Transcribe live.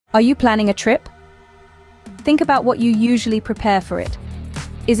Are you planning a trip? Think about what you usually prepare for it.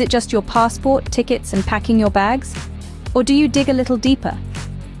 Is it just your passport, tickets, and packing your bags? Or do you dig a little deeper?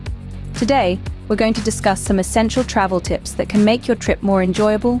 Today, we're going to discuss some essential travel tips that can make your trip more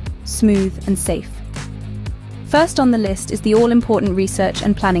enjoyable, smooth, and safe. First on the list is the all-important research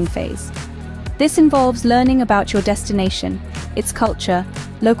and planning phase. This involves learning about your destination, its culture,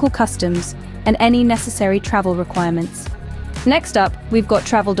 local customs, and any necessary travel requirements. Next up, we've got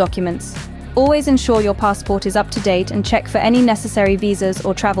travel documents. Always ensure your passport is up to date and check for any necessary visas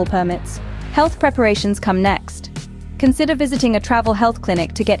or travel permits. Health preparations come next. Consider visiting a travel health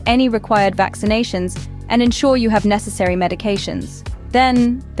clinic to get any required vaccinations and ensure you have necessary medications.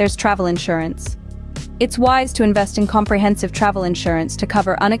 Then, there's travel insurance. It's wise to invest in comprehensive travel insurance to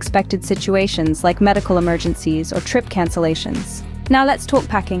cover unexpected situations like medical emergencies or trip cancellations. Now let's talk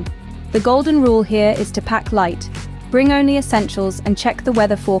packing. The golden rule here is to pack light. Bring only essentials and check the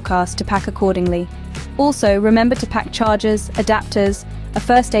weather forecast to pack accordingly. Also, remember to pack chargers, adapters, a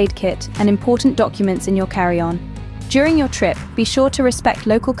first aid kit, and important documents in your carry-on. During your trip, be sure to respect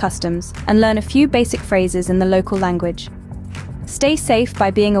local customs and learn a few basic phrases in the local language. Stay safe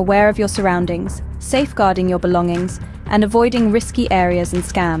by being aware of your surroundings, safeguarding your belongings, and avoiding risky areas and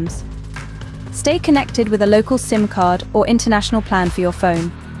scams. Stay connected with a local SIM card or international plan for your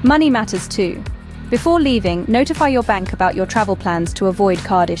phone. Money matters too. Before leaving, notify your bank about your travel plans to avoid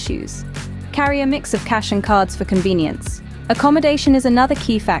card issues. Carry a mix of cash and cards for convenience. Accommodation is another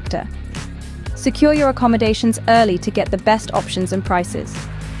key factor. Secure your accommodations early to get the best options and prices.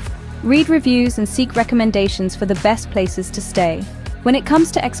 Read reviews and seek recommendations for the best places to stay. When it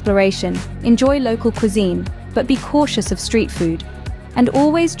comes to exploration, enjoy local cuisine, but be cautious of street food. And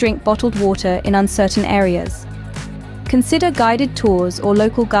always drink bottled water in uncertain areas. Consider guided tours or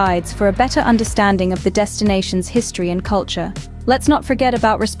local guides for a better understanding of the destination's history and culture. Let's not forget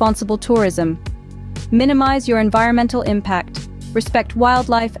about responsible tourism. Minimize your environmental impact, respect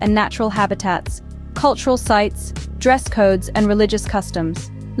wildlife and natural habitats, cultural sites, dress codes, and religious customs.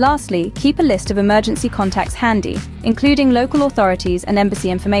 Lastly, keep a list of emergency contacts handy, including local authorities and embassy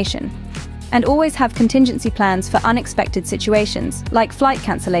information. And always have contingency plans for unexpected situations, like flight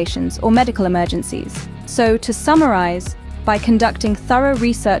cancellations or medical emergencies. So, to summarize, by conducting thorough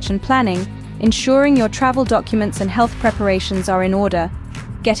research and planning, ensuring your travel documents and health preparations are in order,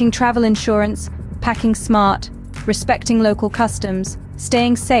 getting travel insurance, packing smart, respecting local customs,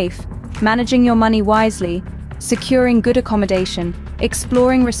 staying safe, managing your money wisely, securing good accommodation,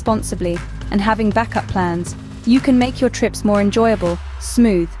 exploring responsibly, and having backup plans, you can make your trips more enjoyable,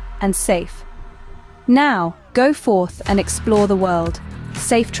 smooth, and safe. Now, go forth and explore the world.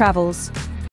 Safe travels.